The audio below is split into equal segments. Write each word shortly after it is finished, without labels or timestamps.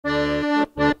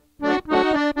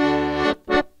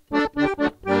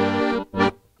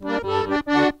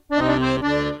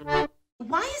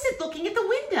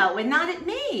and not at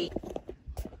me.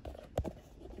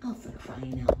 Oh, for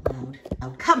crying out loud.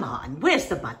 Oh, come on. Where's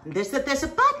the button? There's a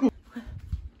button.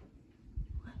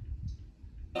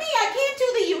 Me, I can't do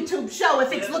the YouTube show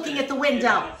if it's looking at the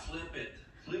window. Flip it.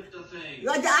 Flip the thing.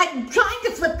 I'm trying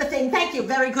to flip the thing. Thank you.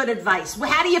 Very good advice.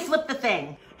 Well, how do you flip the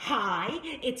thing? Hi,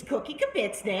 it's Cookie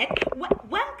Kibbitznik.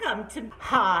 Welcome to...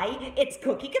 Hi, it's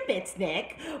Cookie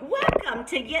Kibbitznik. Welcome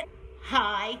to you.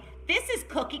 Hi, this is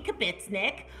Cookie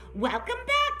Kibbitznik. Welcome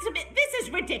back to me. This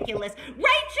is ridiculous.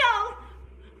 Rachel!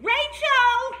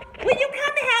 Will you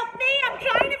come help me? I'm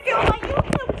trying to film my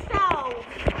YouTube show.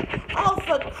 Oh,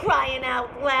 for crying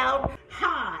out loud.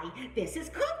 Hi, this is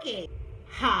Cookie.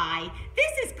 Hi,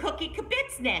 this is Cookie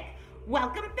Kibbitznik.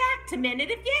 Welcome back to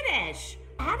Minute of Yiddish.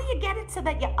 How do you get it so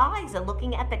that your eyes are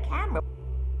looking at the camera?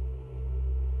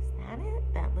 Is that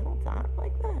it? That little dot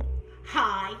like that?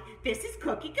 Hi, this is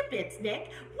Cookie Kibbitznik.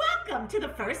 Welcome to the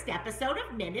first episode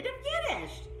of Minute of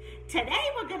Yiddish. Today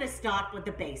we're going to start with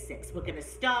the basics. We're going to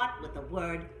start with the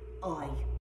word oi.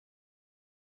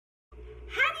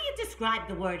 How do you describe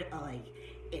the word oi?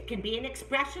 It can be an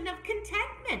expression of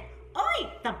contentment.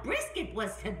 Oi, the brisket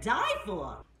was to die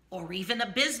for. Or even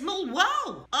abysmal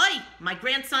woe. Oi, my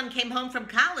grandson came home from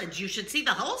college. You should see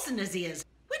the holes in his ears.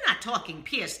 We're not talking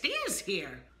pierced ears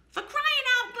here. For crying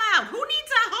out loud, who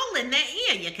needs a hole in their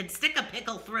ear you can stick a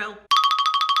pickle through?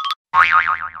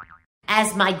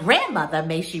 As my grandmother,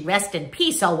 may she rest in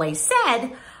peace, always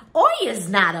said, oi is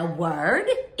not a word,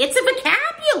 it's a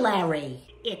vocabulary.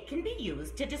 It can be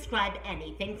used to describe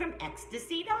anything from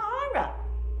ecstasy to horror.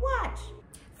 Watch.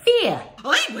 Fear.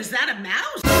 Oi, was that a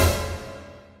mouse?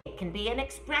 It can be an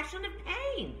expression of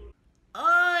pain.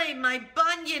 Oi, my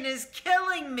bunion is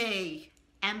killing me.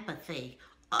 Empathy.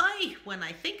 Oi, when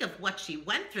I think of what she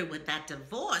went through with that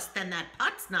divorce, then that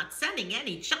putt's not sending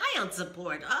any child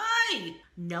support. Oi!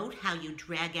 Note how you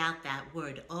drag out that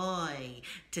word oi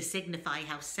to signify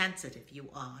how sensitive you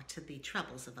are to the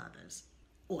troubles of others.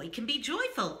 Oi can be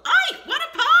joyful. Oi, what a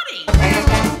party!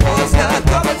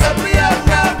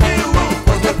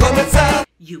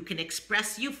 You can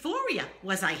express euphoria.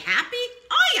 Was I happy?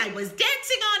 Oi, I was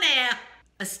dancing on air.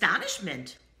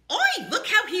 Astonishment. Oi, look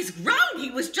how he's grown.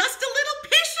 He was just a little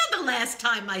pisher the last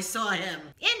time I saw him.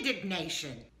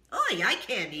 Indignation. Oi, I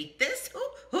can't eat this.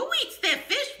 Who eats their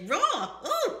fish raw?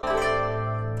 Ooh.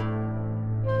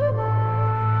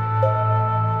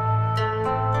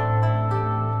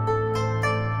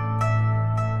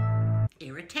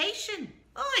 Irritation.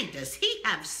 Oi, does he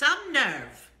have some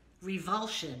nerve?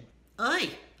 Revulsion. Oi,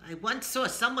 I once saw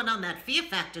someone on that Fear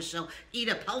Factor show eat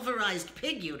a pulverized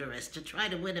pig uterus to try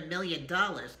to win $1 million. Who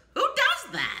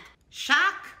does that?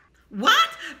 Shock.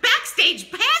 What?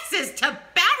 Backstage passes to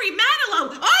Barry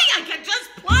Manilow. Oi, I can just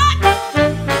plot.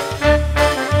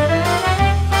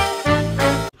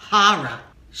 Horror.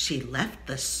 She left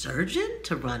the surgeon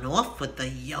to run off with the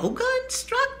yoga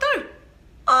instructor?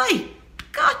 Oi,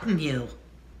 gotten you.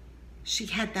 She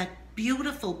had that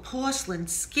beautiful porcelain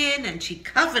skin and she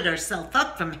covered herself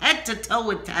up from head to toe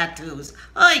with tattoos.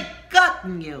 I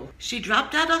gotten you. She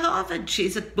dropped out of Harvard.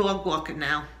 She's a dog walker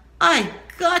now. I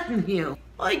gotten you.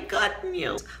 I gotten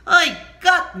you. I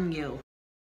gotten you.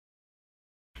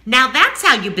 Now that's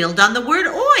how you build on the word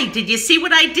oi. Did you see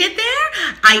what I did there?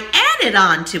 I added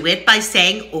on to it by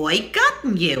saying oi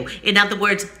gotten you. In other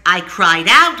words, I cried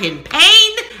out in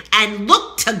pain and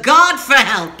looked to God for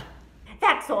help.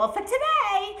 That's all for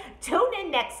today. Tune in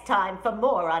next time for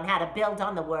more on how to build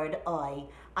on the word oi.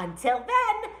 Until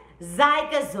then, sei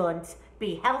gesund.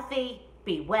 Be healthy,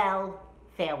 be well,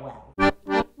 farewell.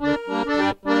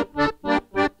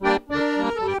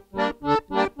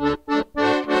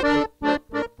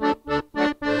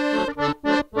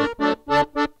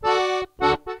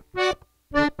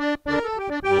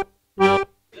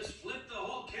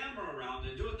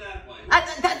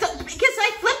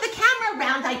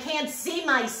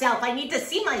 I need to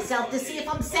see myself to see if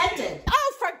I'm centered.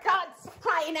 Oh, for God's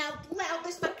crying out loud,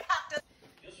 this macaque.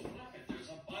 Just flip it. There's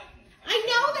a button. I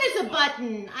know there's a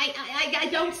button. I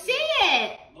don't see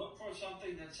it. Look for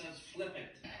something that says flip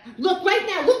it. Look right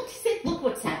now. Look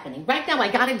what's happening. Right now I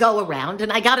gotta go around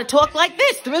and I gotta talk like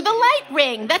this through the light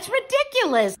ring. That's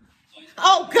ridiculous.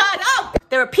 Oh, God. Oh,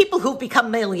 there are people who've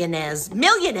become millionaires.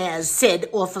 Millionaires, Sid,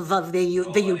 off of the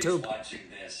YouTube.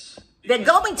 They're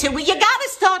going to. Well, you gotta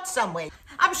start somewhere.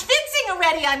 I'm schwitzing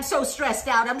already. I'm so stressed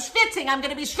out. I'm schwitzing. I'm going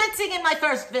to be schwitzing in my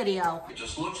first video.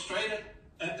 Just look straight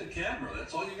at the camera.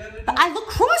 That's all you got to do. I look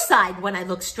cross-eyed when I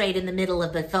look straight in the middle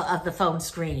of the phone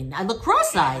screen. I look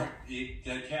cross-eyed. The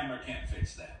camera can't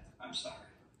fix that. I'm sorry.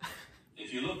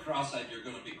 If you look cross-eyed, you're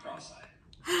going to be cross-eyed.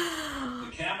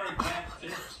 The camera can't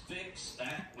fix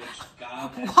that which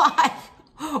God has Why?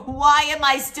 Why am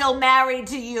I still married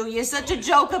to you? You're such a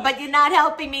joker, but you're not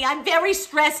helping me. I'm very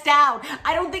stressed out.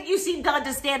 I don't think you seem to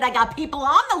understand. I got people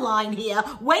on the line here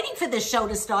waiting for this show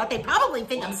to start. They probably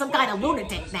think I'm some kind of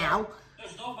lunatic now.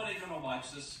 There's nobody going to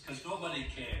watch this because nobody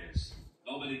cares.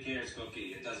 Nobody cares,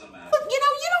 Cookie. It doesn't matter. You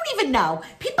don't even know.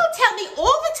 People tell me all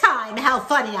the time how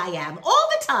funny I am. All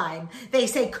the time. They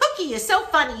say, Cookie, you're so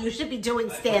funny. You should be doing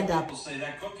stand-up. People say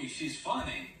that, Cookie, she's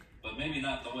funny, but maybe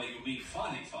not the way you mean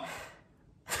funny.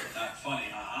 Not funny,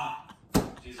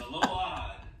 She's a little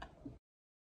odd.